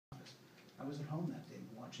I was at home that day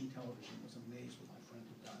watching television, was amazed what my friend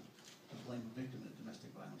had done. To blame a victim in a domestic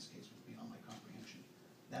violence case was beyond my comprehension.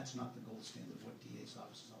 That's not the gold standard of what DA's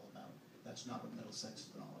office is all about. That's not what Middlesex has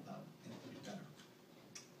been all about, and it can be better.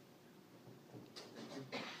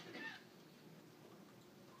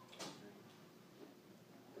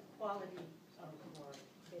 Quality of work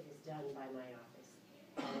that is done by my office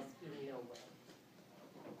has in no way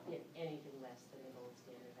been anything less than the gold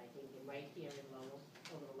standard. I think right here in Lowell,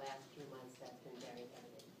 over the last few months, that's been very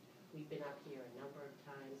evident. We've been up here a number of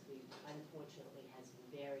times. We've unfortunately had some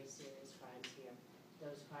very serious crimes here.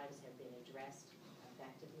 Those crimes have been addressed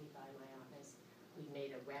effectively by my office. We've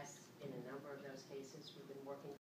made arrests in a number of those cases. We've been working